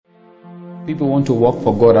People want to work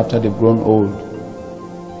for God after they've grown old.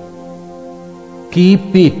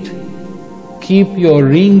 Keep it. Keep your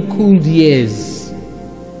wrinkled years.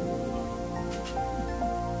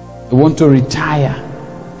 You want to retire.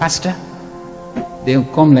 Pastor, they'll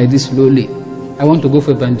come like this slowly. I want to go for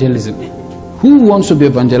evangelism. Who wants to be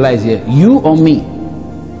evangelized here? You or me?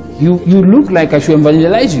 You look like I should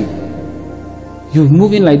evangelize you. You're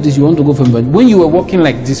moving like this, you want to go for evangelism. When you were walking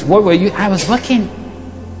like this, what were you? I was walking.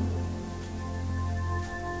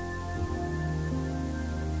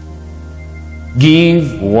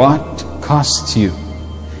 Give what costs you.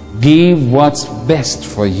 Give what's best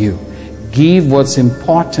for you. Give what's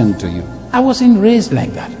important to you. I wasn't raised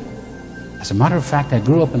like that. As a matter of fact, I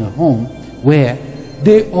grew up in a home where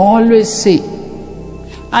they always say,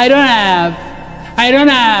 I don't have, I don't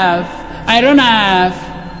have, I don't have.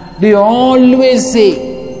 They always say.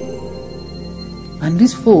 And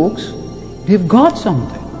these folks, they've got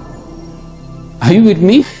something. Are you with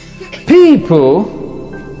me? People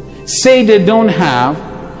say they don't have,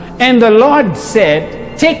 and the Lord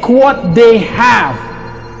said, take what they have.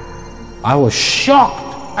 I was shocked.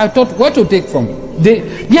 I thought, what to take from?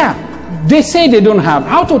 They say they don't have.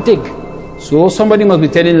 How to take? So somebody must be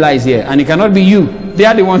telling lies here, and it cannot be you. They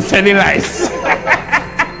are the ones telling lies.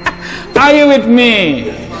 Are you with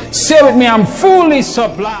me? Say with me, I'm fully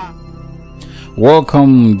supplied.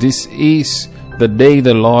 Welcome. This is the day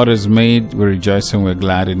the Lord has made. We rejoice and we're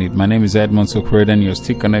glad in it. My name is Edmond Sokreda, and you're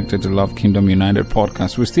still connected to Love Kingdom United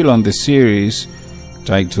podcast. We're still on the series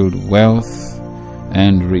titled Wealth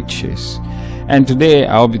and Riches. And today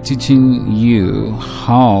I'll be teaching you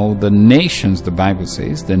how the nations, the Bible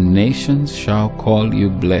says, the nations shall call you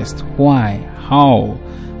blessed. Why? How?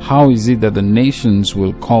 How is it that the nations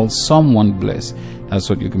will call someone blessed? That's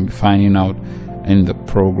what you can be finding out in the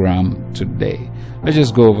program today. Let's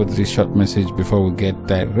just go over this short message before we get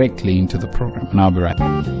directly into the program, and I'll be right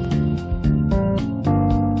back.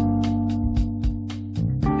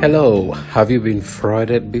 Hello, have you been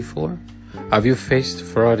frauded before? Have you faced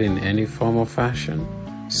fraud in any form or fashion?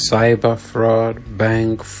 Cyber fraud,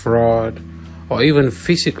 bank fraud, or even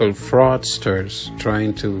physical fraudsters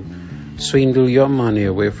trying to swindle your money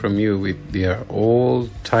away from you with their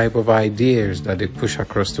old type of ideas that they push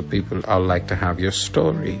across to people. I'd like to have your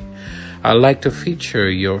story. I'd like to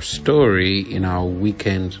feature your story in our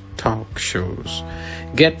weekend talk shows.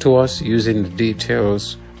 Get to us using the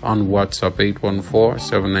details on WhatsApp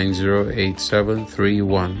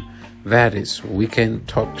 814-790-8731. That is Weekend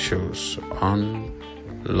Talk Shows on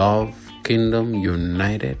Love Kingdom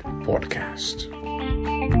United Podcast.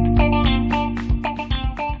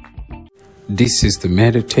 This is the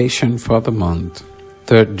meditation for the month,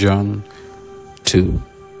 3 John 2.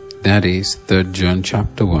 That is 3 John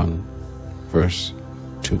chapter 1, verse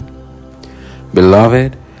 2.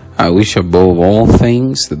 Beloved, I wish above all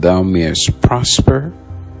things that thou mayest prosper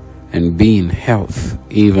and be in health,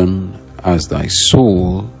 even as thy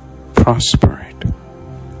soul prospered.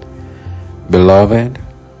 Beloved,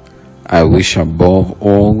 I wish above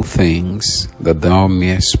all things that thou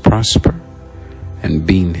mayest prosper and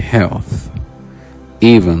be in health,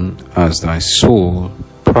 even as thy soul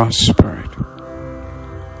prospered.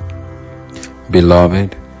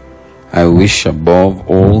 Beloved, I wish above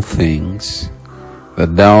all things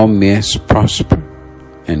that thou mayest prosper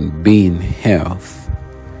and be in health,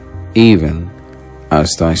 even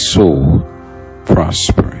as thy soul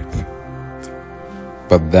prospereth.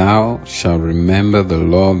 But thou shalt remember the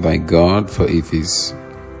Lord thy God, for it is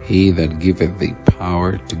he that giveth thee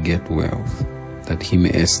power to get wealth, that he may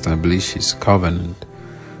establish his covenant,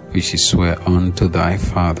 which he sware unto thy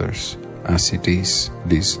fathers, as it is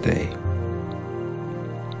this day.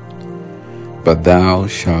 But thou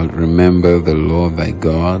shalt remember the Lord thy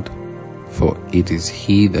God, for it is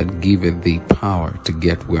he that giveth thee power to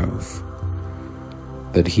get wealth,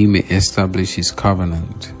 that he may establish his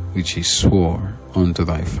covenant, which he swore unto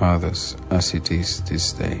thy fathers, as it is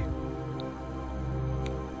this day.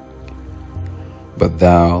 But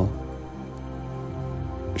thou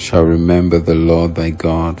shalt remember the Lord thy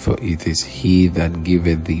God, for it is he that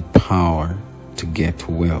giveth thee power to get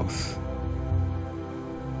wealth,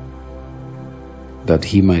 that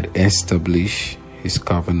he might establish his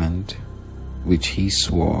covenant, which he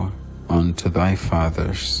swore unto thy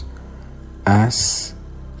fathers, as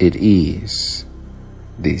it is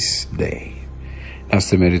this day. That's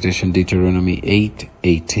the meditation, Deuteronomy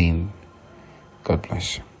 8:18. God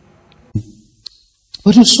bless you.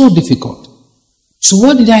 But it was so difficult. So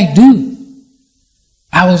what did I do?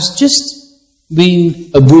 I was just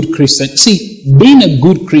being a good Christian. See, being a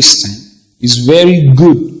good Christian is very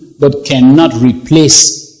good, but cannot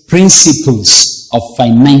replace principles of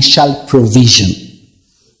financial provision.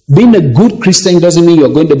 Being a good Christian doesn't mean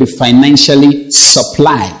you're going to be financially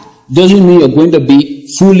supplied. Doesn't mean you're going to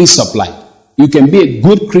be fully supplied. You can be a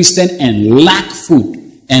good Christian and lack food,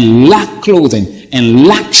 and lack clothing, and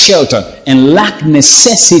lack shelter, and lack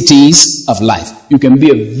necessities of life. You can be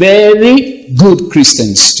a very good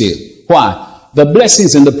Christian still. Why? The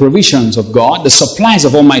blessings and the provisions of God, the supplies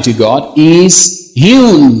of Almighty God, is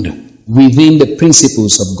hewn within the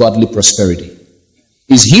principles of godly prosperity.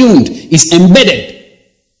 Is hewn, is embedded.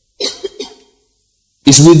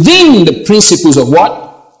 Is within the principles of what?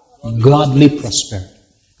 Godly prosperity.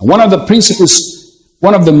 And one of the principles,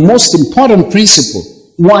 one of the most important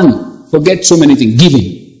principles, one, forget so many things,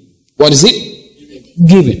 giving. What is it?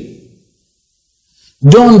 Giving.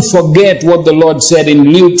 Don't forget what the Lord said in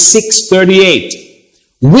Luke 6:38.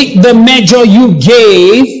 With the measure you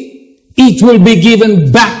gave, it will be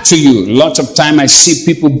given back to you. Lots of time I see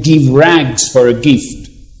people give rags for a gift.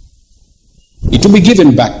 It will be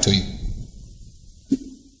given back to you.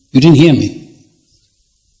 You didn't hear me.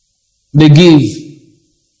 They give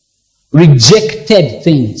rejected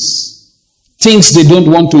things. Things they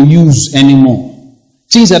don't want to use anymore.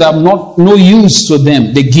 Things that have no use to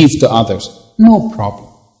them, they give to others. No problem.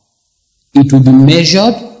 It will be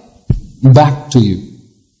measured back to you.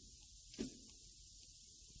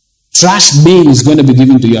 Trash bin is going to be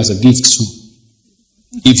given to you as a gift soon.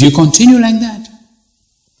 If you continue like that.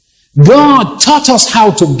 God taught us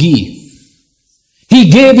how to give. He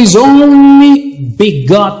gave His only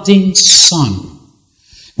begotten Son.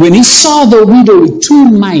 When He saw the widow with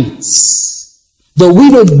 2 mites, the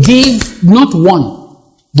widow gave not one.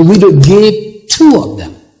 The widow gave 2 of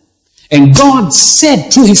them. And God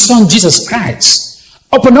said through His Son Jesus Christ,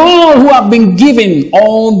 upon all who have been given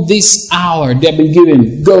all this hour, they have been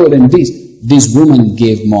given gold and this woman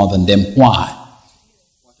gave more than them. Why?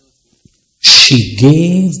 She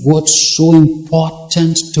gave what's so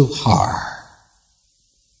important to her.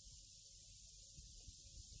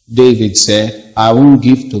 David said, I won't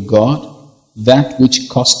give to God that which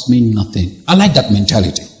cost me nothing. I like that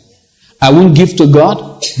mentality. I won't give to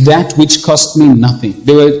God that which cost me nothing.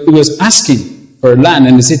 He was asking for land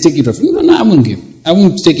and they said, take it for free. No, I won't give. I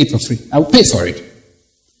won't take it for free. I'll pay for it.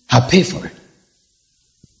 I'll pay for it.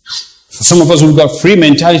 For some of us who've got free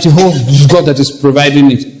mentality, oh, it's God that is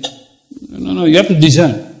providing it. No, you have to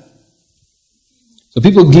discern. So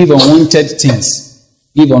people give unwanted things.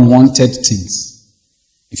 Give unwanted things.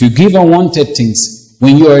 If you give unwanted things,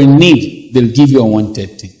 when you are in need, they'll give you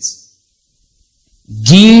unwanted things.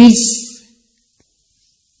 Give.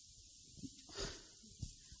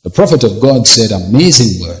 The prophet of God said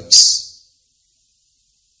amazing words.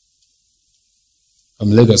 From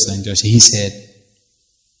Lagos, Nigeria, he said,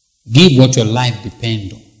 give what your life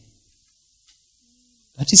depends on.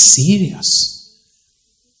 That is serious.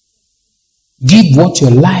 Give what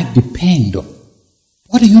your life depends on.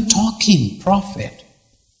 What are you talking, prophet?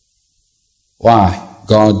 Why?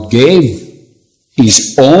 God gave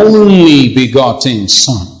His only begotten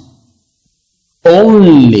Son.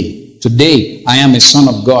 Only. Today, I am a son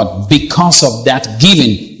of God because of that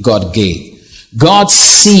giving God gave. God's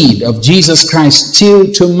seed of Jesus Christ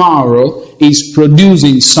till tomorrow is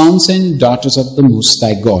producing sons and daughters of the Most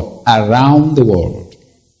High God around the world.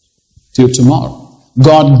 Till tomorrow.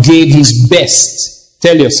 God gave His best.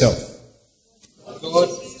 Tell yourself.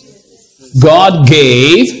 God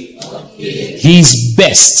gave His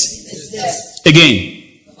best. Again.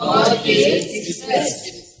 God gave His best.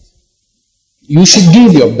 You should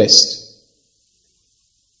give your best.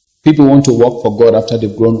 People want to work for God after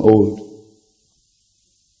they've grown old.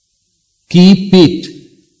 Keep it.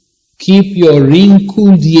 Keep your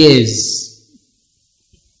wrinkled years.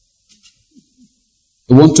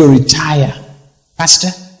 You want to retire.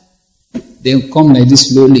 Pastor, they'll come like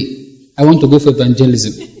this slowly. I want to go for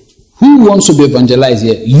evangelism. Who wants to be evangelized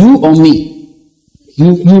here? You or me?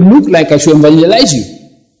 You look like I should evangelize you.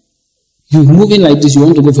 You're moving like this, you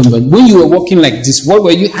want to go for evangelism. When you were walking like this, what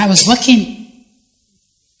were you? I was walking.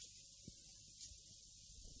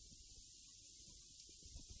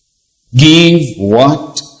 Give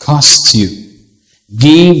what costs you.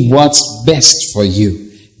 Give what's best for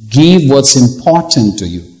you. Give what's important to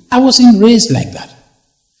you. I wasn't raised like that.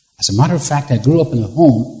 As a matter of fact, I grew up in a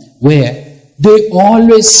home where they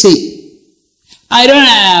always say, I don't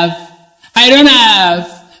have, I don't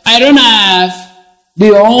have, I don't have. They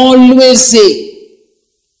always say.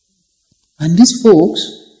 And these folks,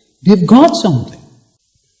 they've got something.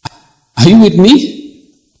 Are you with me?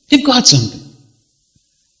 They've got something.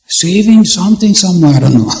 Saving something somewhere, I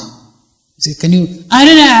don't know. Say, can you, I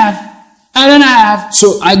don't have.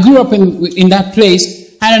 So I grew up in that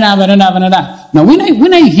place. I don't have. Now,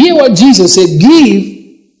 when I hear what Jesus said, give,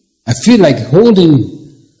 I feel like holding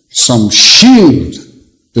some shield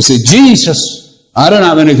to say, Jesus, I don't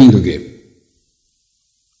have anything to give.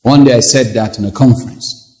 One day I said that in a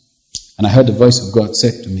conference, and I heard the voice of God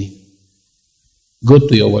said to me, go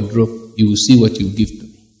to your wardrobe, you will see what you give to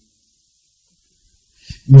me.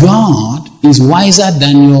 God is wiser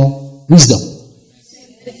than your wisdom.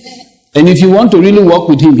 And if you want to really walk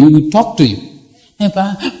with Him, He will talk to you.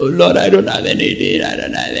 Oh Lord, I don't have anything, I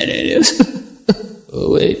don't have anything.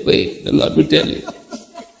 Oh, wait, the Lord will tell you.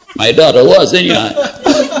 My daughter was in your hand.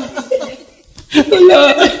 Oh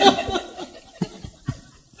Lord.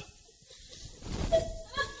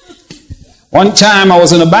 One time I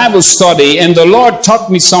was in a Bible study and the Lord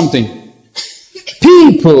taught me something.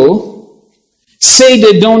 People say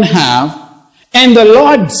they don't have, and the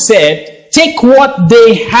Lord said, take what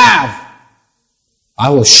they have. I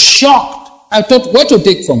was shocked. I thought, what to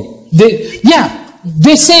take from?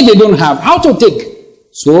 They say they don't have. How to take?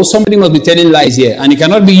 So somebody must be telling lies here, and it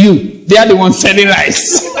cannot be you. They are the ones telling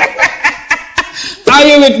lies. Are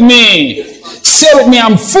you with me? Say with me,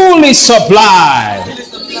 I'm fully supplied.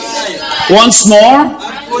 Once more.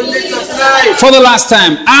 For the last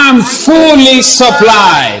time, I'm fully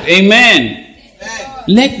supplied. Amen.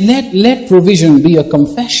 Let provision be a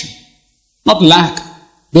confession. Not lack.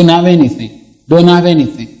 Don't have anything. Don't have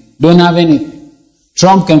anything. Don't have anything.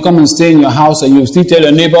 Trump can come and stay in your house and you still tell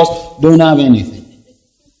your neighbors, don't have anything.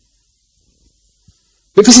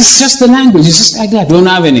 Because it's just the language. It's just like that. Don't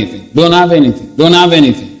have anything. Don't have anything. Don't have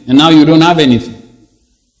anything. And now you don't have anything.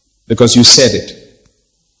 Because you said it.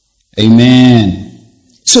 Amen.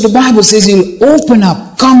 So the Bible says He'll open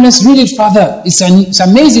up. Come, let's read it further. It's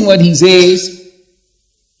amazing what He says.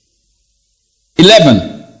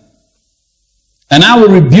 11. And I will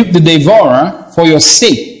rebuke the devourer for your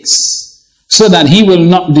sakes, so that he will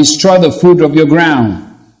not destroy the fruit of your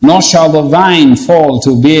ground, nor shall the vine fail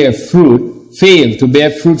to bear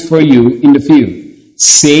fruit for you in the field,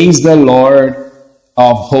 says the Lord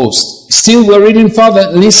of hosts. Still, we're reading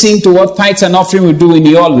further. Listen to what tithes and offering will do in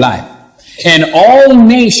your life. And all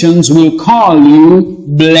nations will call you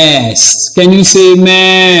blessed. Can you say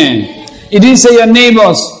amen? It didn't say your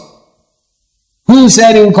neighbors. Who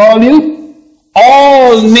said He will call you?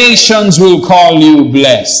 All nations will call you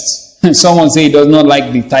blessed. Someone say he does not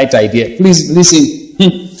like the tithe idea. Please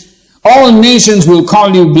listen. All nations will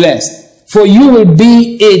call you blessed, for you will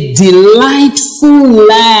be a delightful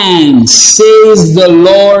land, says the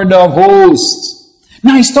Lord of hosts.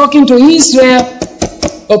 Now He's talking to Israel.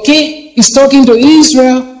 Okay? He's talking to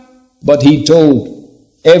Israel. But He told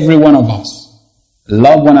every one of us,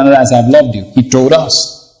 love one another as I've loved you. He told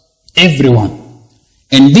us. Everyone.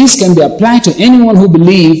 And this can be applied to anyone who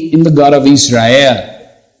believes in the God of Israel.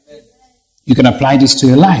 You can apply this to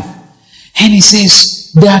your life. And He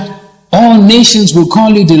says that all nations will call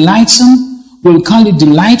you delightsome, will call you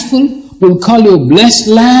delightful, will call you a blessed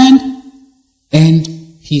land. And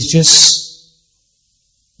He just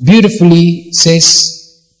beautifully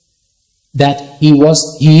says that He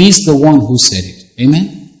is the one who said it.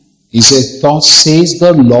 Amen? He says, thus says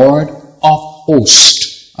the Lord of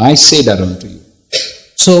hosts. I say that unto you.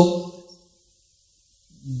 So,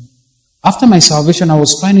 after my salvation, I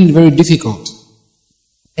was finding it very difficult.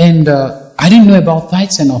 And I didn't know about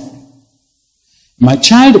tithes and offering. My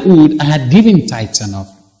childhood, I had given tithes and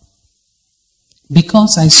offering.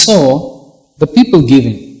 Because I saw the people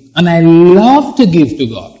giving. And I love to give to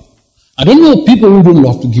God. I don't know people who don't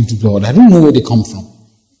love to give to God. I don't know where they come from.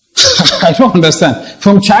 I don't understand.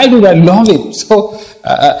 From childhood, I love it. So,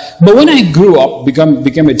 but when I grew up,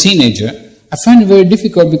 became a teenager, I find it very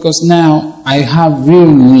difficult because now I have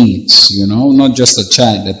real needs, not just a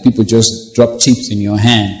child that people just drop chips in your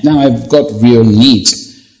hand. Now I've got real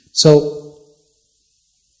needs. So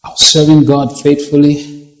I was serving God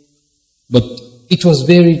faithfully, but it was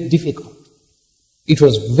very difficult. It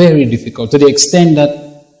was very difficult to the extent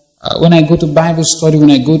that when I go to Bible study,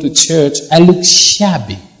 when I go to church, I look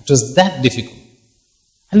shabby. It was that difficult.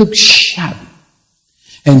 I look shabby.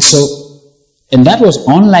 And that was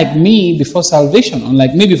unlike me before salvation.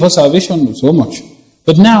 Unlike me before salvation, so much.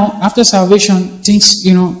 But now, after salvation, things,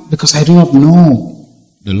 because I do not know.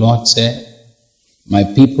 The Lord said, my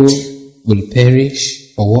people will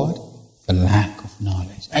perish for what? For lack of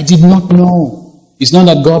knowledge. I did not know. It's not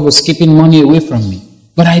that God was keeping money away from me.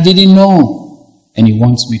 But I didn't know. And He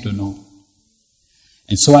wants me to know.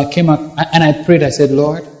 And so I came up and I prayed. I said,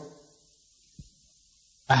 Lord,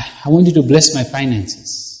 I want you to bless my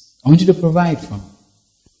finances. I want you to provide for me.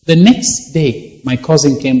 The next day, my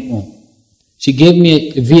cousin came home. She gave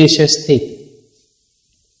me a VHS tape.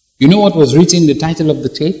 You know what was written in the title of the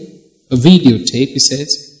tape? a videotape. He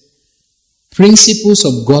says, Principles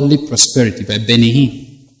of Godly Prosperity by Benny Hinn.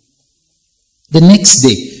 The next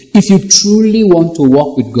day, if you truly want to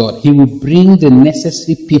walk with God, He will bring the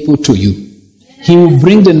necessary people to you. He will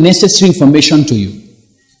bring the necessary information to you.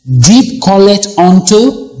 Deep calleth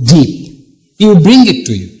unto deep. He will bring it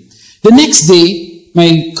to you. The next day,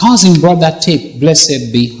 my cousin brought that tape.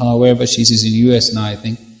 Blessed be her, wherever she is in the US now, I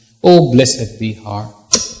think. Oh, blessed be her.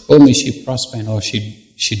 Oh, may she prosper in all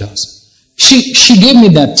she does. She gave me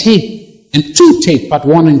that tape, and 2 tapes, part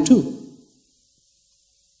 1 and 2.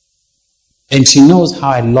 And she knows how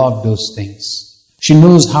I love those things. She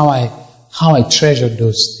knows how I treasure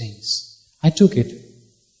those things. I took it.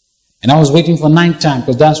 And I was waiting for night time,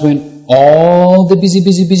 because that's when all the busy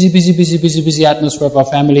atmosphere of our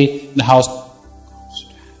family in the house,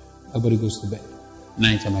 everybody goes to bed.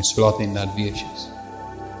 Night time I slot in that VHS.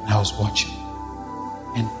 And I was watching.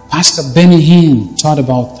 And Pastor Benny Hinn taught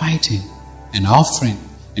about tithing and offering,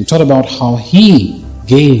 and taught about how he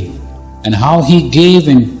gave, and how he gave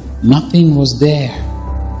and nothing was there.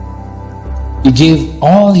 He gave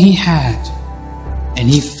all he had, and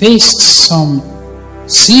he faced some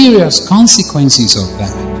serious consequences of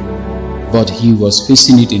that. But he was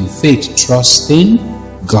facing it in faith, trusting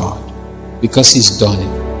God, because he's done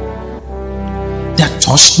it. That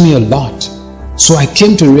touched me a lot. So I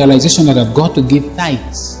came to a realization that I've got to give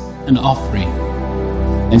tithes and offering.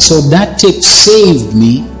 And so that tape saved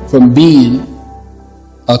me from being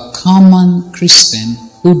a common Christian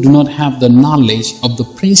who do not have the knowledge of the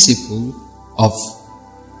principle of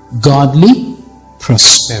godly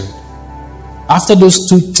prosperity. After those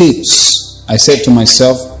 2 tapes, I said to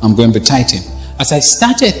myself, I'm going to be tithing. As I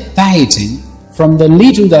started tithing from the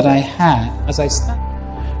little that I had,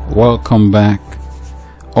 Welcome back.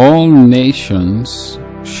 All nations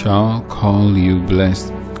shall call you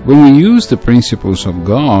blessed. When we use the principles of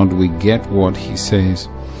God, we get what He says.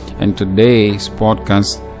 And today's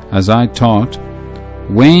podcast, as I taught,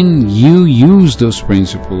 when you use those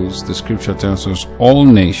principles, the scripture tells us all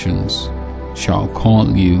nations shall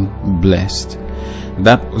call you blessed.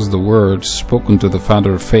 That was the word spoken to the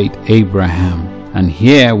father of faith, Abraham. And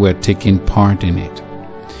here we're taking part in it.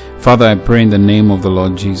 Father, I pray in the name of the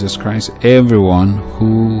Lord Jesus Christ, everyone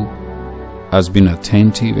who has been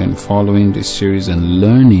attentive and following this series and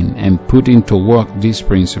learning and putting to work these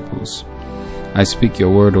principles, I speak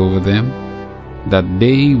your word over them, that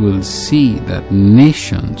they will see that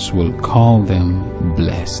nations will call them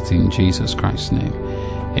blessed in Jesus Christ's name.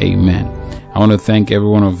 Amen. I want to thank every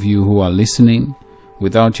one of you who are listening.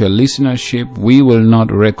 Without your listenership, we will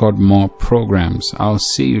not record more programs. I'll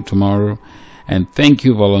see you tomorrow. And thank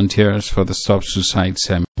you, volunteers, for the Stop Suicide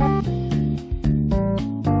Seminar.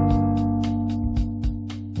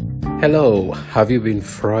 Hello, have you been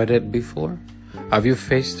frauded before? Have you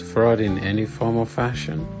faced fraud in any form or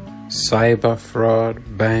fashion? Cyber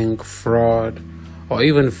fraud, bank fraud, or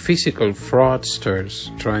even physical fraudsters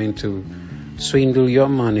trying to swindle your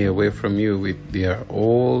money away from you with their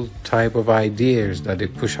old type of ideas that they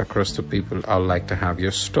push across to people. I'd like to have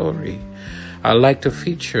your story. I'd like to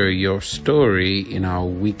feature your story in our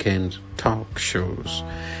weekend talk shows.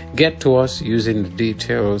 Get to us using the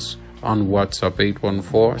details on WhatsApp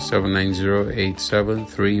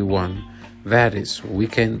 814-790-8731. That is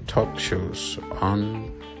Weekend Talk Shows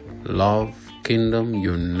on Love Kingdom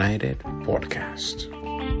United Podcast.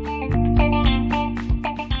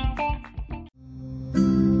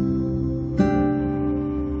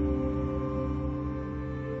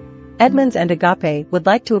 Edmonds and Agape would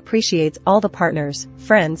like to appreciate all the partners,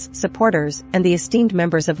 friends, supporters, and the esteemed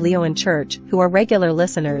members of Leon Church who are regular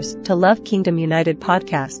listeners to Love Kingdom United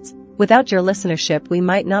podcasts. Without your listenership, we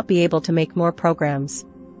might not be able to make more programs.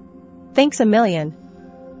 Thanks a million.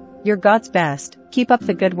 You're God's best. Keep up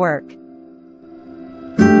the good work.